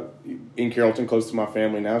there in Carrollton, close to my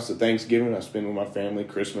family now. So Thanksgiving I spend with my family,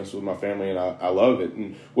 Christmas with my family, and I love it.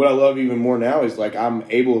 And what I love even more now is, like, I'm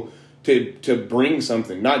able to bring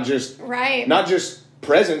something, not just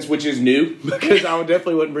presents, which is new because I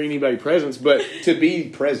definitely wouldn't bring anybody presents, but to be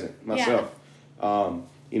present myself,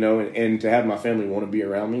 you know, and to have my family want to be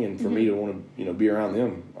around me, and for me to want to, you know, be around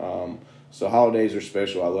them. So holidays are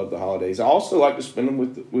special. I love the holidays. I also like to spend them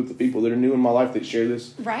with the people that are new in my life that share this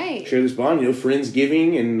bond. You know,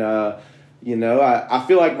 Friendsgiving, and you know, I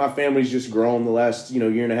feel like my family's just grown the last, you know,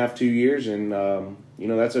 year and a half, 2 years, and you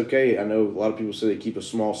know, that's okay. I know a lot of people say they keep a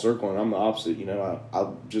small circle, and I'm the opposite. You know,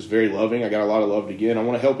 I'm just very loving. I got a lot of love to give. I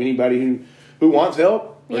want to help anybody who wants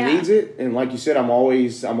help or needs it. And like you said, I'm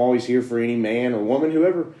always here for any man or woman,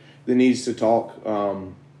 whoever that needs to talk.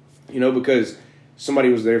 You know, because somebody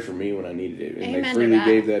was there for me when I needed it, and they freely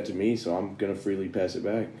gave that to me, so I'm gonna freely pass it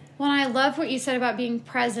back. Well, I love what you said about being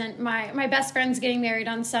present. My best friend's getting married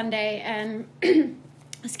on Sunday, and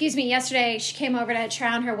excuse me, yesterday she came over to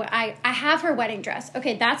try on I have her wedding dress.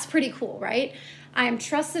 Okay, that's pretty cool, right? I am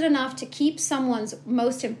trusted enough to keep someone's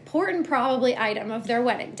most important, probably, item of their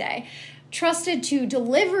wedding day. Trusted to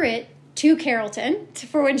deliver it to Carrollton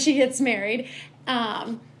for when she gets married.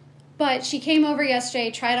 But she came over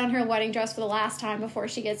yesterday, tried on her wedding dress for the last time before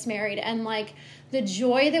she gets married. And, like, the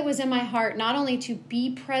joy that was in my heart, not only to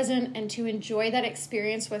be present and to enjoy that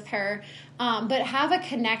experience with her, but have a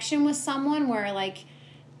connection with someone where, like,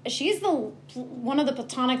 she's one of the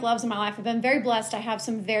platonic loves in my life. I've been very blessed. I have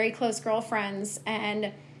some very close girlfriends,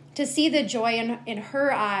 and to see the joy in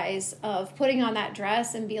her eyes of putting on that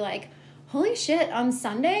dress and be like, holy shit, on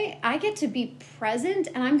Sunday, I get to be present,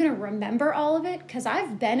 and I'm going to remember all of it, because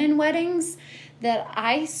I've been in weddings that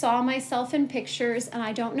I saw myself in pictures, and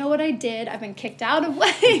I don't know what I did. I've been kicked out of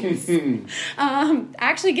weddings.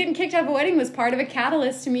 Actually, getting kicked out of a wedding was part of a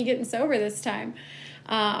catalyst to me getting sober this time.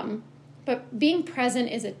 But being present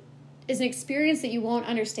is an experience that you won't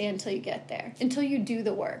understand until you get there, until you do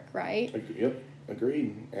the work, right? Yep,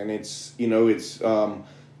 agreed. And it's, you know,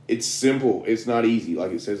 it's simple. It's not easy,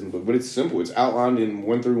 like it says in the book, but it's simple. It's outlined in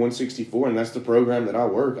 1 through 164, and that's the program that I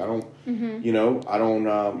work. I don't, you know,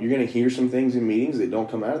 you're going to hear some things in meetings that don't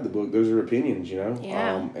come out of the book. Those are opinions, you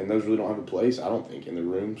know, and those really don't have a place, I don't think, in the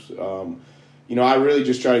rooms. You know, I really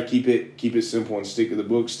just try to keep it simple and stick to the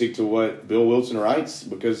book, stick to what Bill Wilson writes,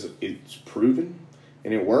 because it's proven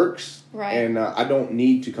and it works. Right. And I don't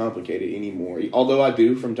need to complicate it anymore, although I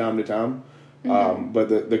do from time to time. But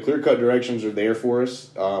the clear-cut directions are there for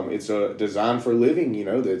us. It's a design for living, you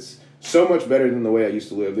know, that's so much better than the way I used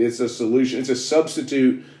to live. It's a solution. It's a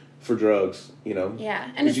substitute for drugs, you know. Yeah,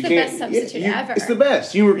 and it's the best substitute ever. It's the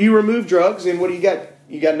best. You remove drugs, and what do you got?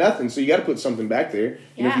 You got nothing, so you got to put something back there.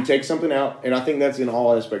 And if you take something out, and I think that's in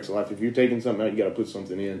all aspects of life, if you're taking something out, you got to put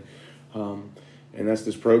something in. And that's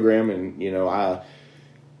this program, and, you know,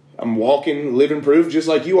 I'm walking, living proof, just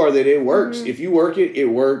like you are, that it works. If you work it, it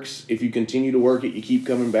works. If you continue to work it, you keep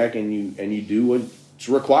coming back, and you do what's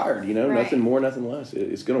required. You know, nothing more, nothing less.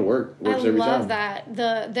 It's going to work. It works every time. I love that.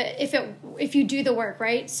 If you do the work,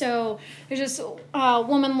 right? So there's this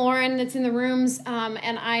woman, Lauren, that's in the rooms,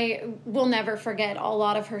 and I will never forget a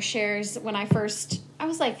lot of her shares when I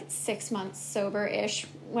was like 6 months sober-ish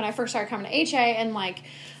when I first started coming to HA, and like,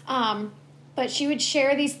 but she would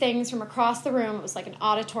share these things from across the room. It was like an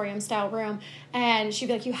auditorium-style room. And she'd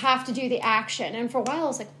be like, you have to do the action. And for a while, I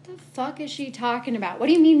was like, what the fuck is she talking about? What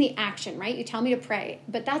do you mean the action, right? You tell me to pray.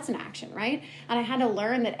 But that's an action, right? And I had to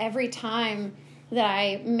learn that every time that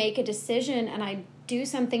I make a decision and I do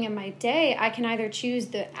something in my day, I can either choose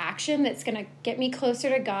the action that's going to get me closer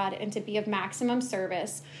to God and to be of maximum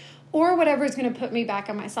service, or whatever is going to put me back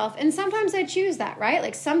on myself. And sometimes I choose that, right?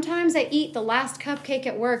 Like sometimes I eat the last cupcake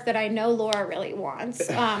at work that I know Laura really wants.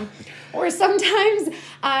 Or sometimes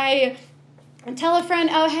I and tell a friend,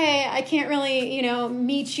 oh, hey, I can't really,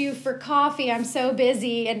 meet you for coffee. I'm so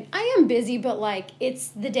busy. And I am busy, but like it's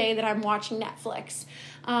the day that I'm watching Netflix.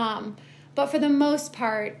 But for the most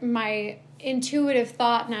part, my intuitive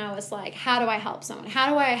thought now is like, how do I help someone? How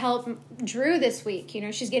do I help Drew this week?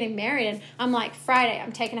 She's getting married, and I'm like, Friday,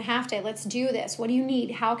 I'm taking a half day. Let's do this. What do you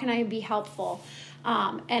need? How can I be helpful?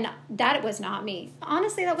 And that was not me.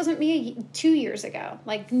 Honestly, that wasn't me 2 years ago.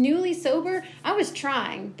 Like, newly sober, I was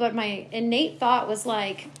trying, but my innate thought was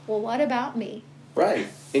like, well, what about me? Right.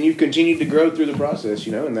 And you've continued to grow through the process,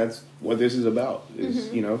 and that's what this is about, is,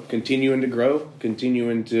 continuing to grow,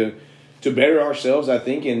 continuing to better ourselves, I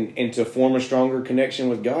think, and to form a stronger connection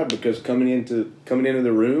with God, because coming into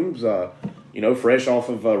the rooms, fresh off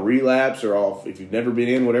of a relapse or off, if you've never been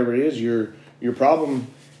in, whatever it is, your problem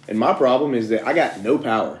and my problem is that I got no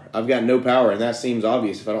power. I've got no power, and that seems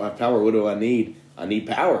obvious. If I don't have power, what do I need? I need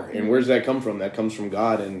power. And where does that come from? That comes from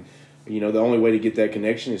God. And, the only way to get that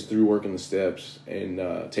connection is through working the steps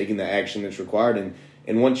and taking the action that's required.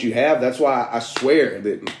 And once you have, that's why I swear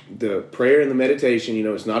that the prayer and the meditation,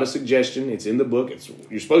 it's not a suggestion. It's in the book.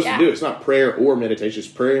 You're supposed to do it. It's not prayer or meditation. It's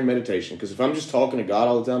prayer and meditation. Because if I'm just talking to God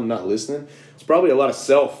all the time and not listening, it's probably a lot of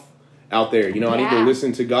self out there. I need to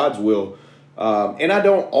listen to God's will. And I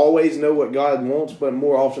don't always know what God wants, but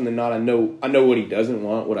more often than not, I know what He doesn't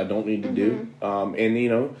want, what I don't need to do.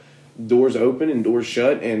 And doors open and doors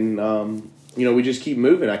shut, and we just keep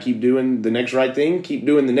moving. I keep doing the next right thing, keep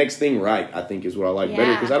doing the next thing right, I think is what I like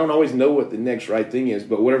better, because I don't always know what the next right thing is,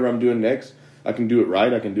 but whatever I'm doing next, I can do it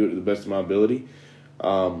right. I can do it to the best of my ability.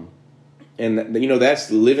 And that's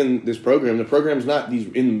living this program. The program's not these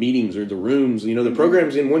in the meetings or the rooms. The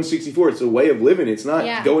program's in 164. It's a way of living. It's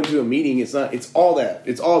not going to a meeting. It's not. It's all that.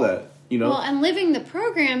 It's all that. Well, and living the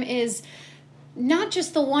program is not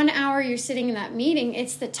just the 1 hour you're sitting in that meeting.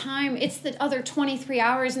 It's the time. It's the other 23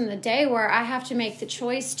 hours in the day where I have to make the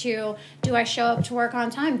choice to, do I show up to work on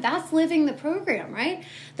time? That's living the program, right?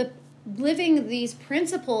 Living these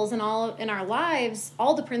principles in our lives.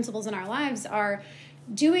 All the principles in our lives are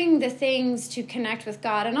doing the things to connect with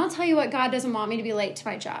God. And I'll tell you what, God doesn't want me to be late to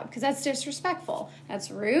my job, because that's disrespectful.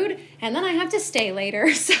 That's rude. And then I have to stay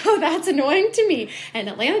later. So that's annoying to me. And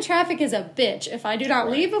Atlanta traffic is a bitch. If I do not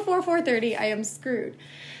leave before 4:30, I am screwed.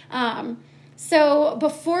 So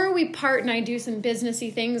before we part and I do some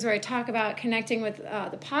businessy things where I talk about connecting with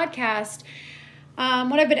the podcast,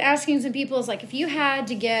 what I've been asking some people is, like, if you had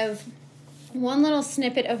to give one little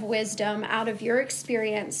snippet of wisdom out of your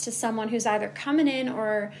experience to someone who's either coming in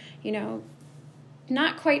or,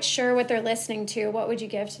 not quite sure what they're listening to, what would you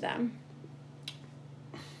give to them?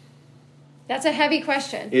 That's a heavy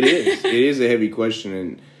question. It is. It is a heavy question,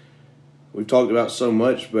 and we've talked about so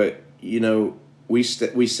much, but, we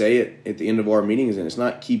say it at the end of our meetings, and it's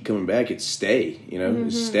not keep coming back, it's stay,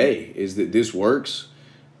 It's stay, is that this works.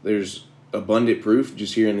 There's abundant proof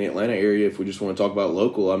just here in the Atlanta area. If we just want to talk about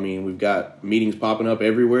local, I mean, we've got meetings popping up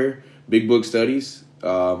everywhere, big book studies,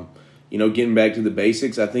 getting back to the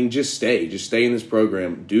basics. I think just stay in this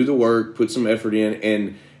program, do the work, put some effort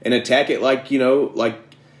in, and attack it like your life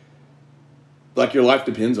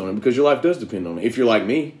depends on it, because your life does depend on it. If you're like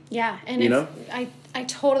me, and I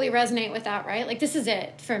totally resonate with that, right? Like, this is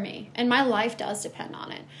it for me, and my life does depend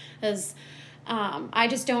on it, because I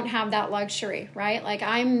just don't have that luxury, right? Like,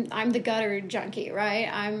 I'm the gutter junkie, right?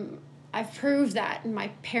 I've proved that, and my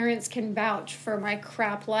parents can vouch for my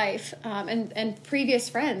crap life, and previous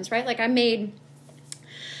friends, right? Like, I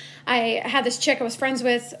had this chick I was friends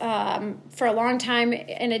with for a long time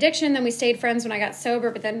in addiction. Then we stayed friends when I got sober.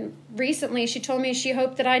 But then recently she told me she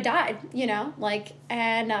hoped that I died,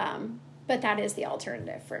 but that is the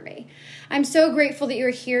alternative for me. I'm so grateful that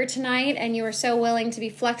you're here tonight and you were so willing to be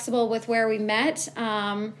flexible with where we met.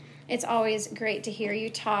 It's always great to hear you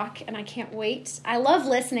talk, and I can't wait. I love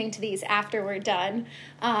listening to these after we're done,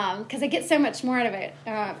 because I get so much more out of it,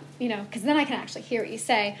 because then I can actually hear what you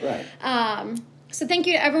say. Right. So thank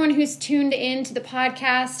you to everyone who's tuned in to the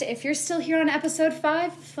podcast. If you're still here on episode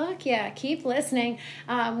 5, fuck yeah, keep listening.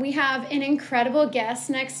 We have an incredible guest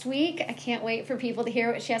next week. I can't wait for people to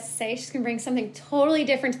hear what she has to say. She's going to bring something totally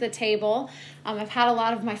different to the table. I've had a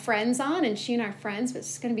lot of my friends on, and she and our friends, but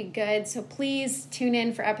it's going to be good. So please tune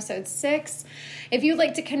in for episode 6. If you'd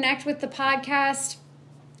like to connect with the podcast,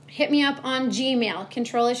 hit me up on Gmail,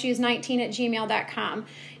 controlissues19@gmail.com.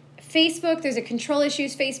 Facebook, there's a Control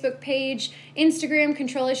Issues Facebook page. Instagram,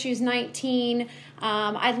 Control Issues 19.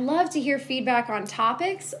 I'd love to hear feedback on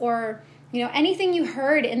topics, or anything you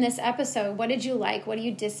heard in this episode. What did you like? What do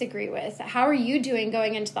you disagree with? How are you doing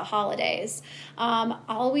going into the holidays? I'll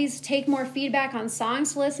always take more feedback on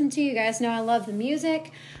songs to listen to. You guys know I love the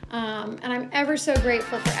music. And I'm ever so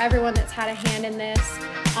grateful for everyone that's had a hand in this.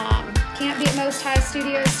 Can't be at Most High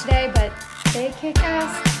Studios today, but they kick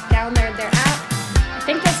ass. Download their app. I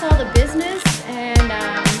think that's all the business, and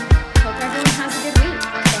hope everyone has a good week.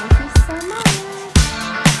 Thank you so much.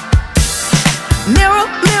 Mirror,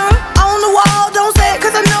 mirror on the wall, don't say it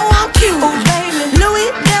 'cause I know I'm cute. Oh, baby. Louis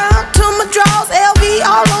down to my drawers, LV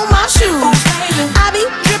all on my shoes. Oh, baby. I be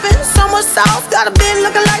dripping so much sauce, got a bit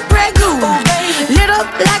looking like Grey Goo. Oh, lit up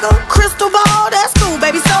like a crystal ball, that's cool,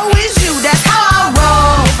 baby, so is you, that's how I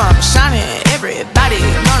roll. If I'm shining, everybody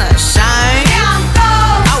gonna shine. Yeah, I'm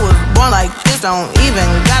gold. I was born like this, don't even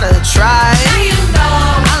gotta try. Now you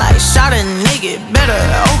know. I like shot a nigga better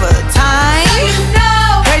over time. Now you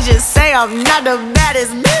know. They just say I'm not the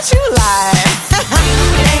baddest bitch, you lie.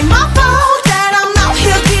 It ain't my fault that I'm out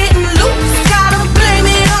here getting loose. Gotta blame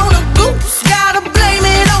it on the goose, gotta blame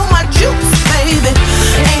it on my juice, baby.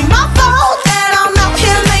 It ain't my fault that I'm out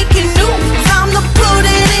here making news. I'm the put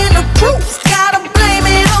it in the proof. Gotta blame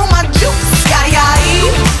it on my juice. Yeah, yeah,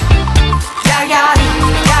 yeah, yeah,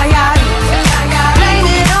 yeah, yeah, yeah. Blame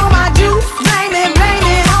it on my juice. Blame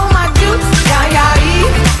it on my juice. Yeah, yeah,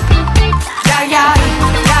 yeah, yeah,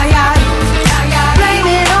 yeah, yeah, yeah. Blame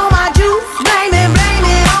it on my juice. Blame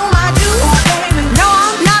it on my juice. No,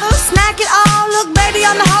 I'm not a snack at all. Look, baby,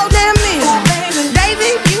 I'm the whole damn meal.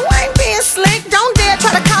 David, you ain't being slick. Don't dare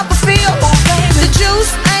try to cop a feel. The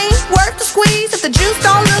juice ain't worth the squeeze if the juice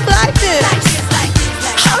don't look like this.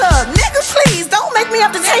 Hold up, nigga, please don't make me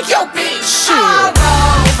have to take your bitch. Shit.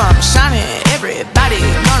 If I'm shining, everybody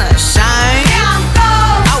gonna shine. Yeah, I'm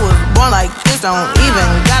gold. I was born like this, don't even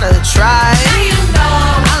gotta try. Now you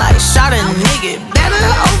know. I like shot a nigga better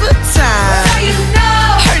over time. Now you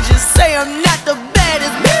know. Heard you say I'm not the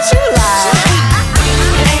baddest bitch, you lie.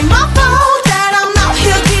 It ain't my fault that I'm out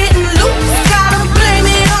here getting loose. Gotta blame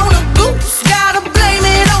it on the goose. Gotta blame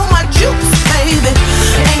it on my juice, baby.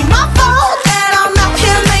 It ain't my fault that I'm out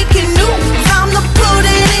here making news. I'm the put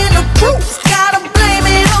it in the proof. Gotta blame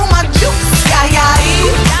it on my juice. Yeah, yeah,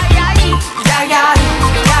 yeah, yeah, yeah, yeah,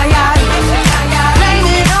 yeah, yeah. Blame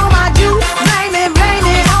it on my juice. Blame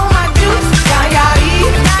it on my juice. Yeah, yeah,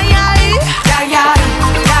 yeah, yeah, yeah, yeah,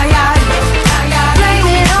 yeah, yeah. Blame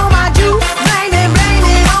it on my juice. Blame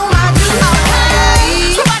it on my juice.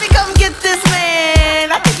 Okay. Somebody come get this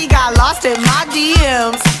man. I think he got lost in my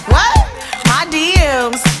DMs. What? My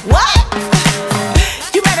DMs. What?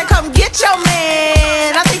 You better come get your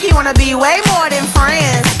man. I think he wanna be way more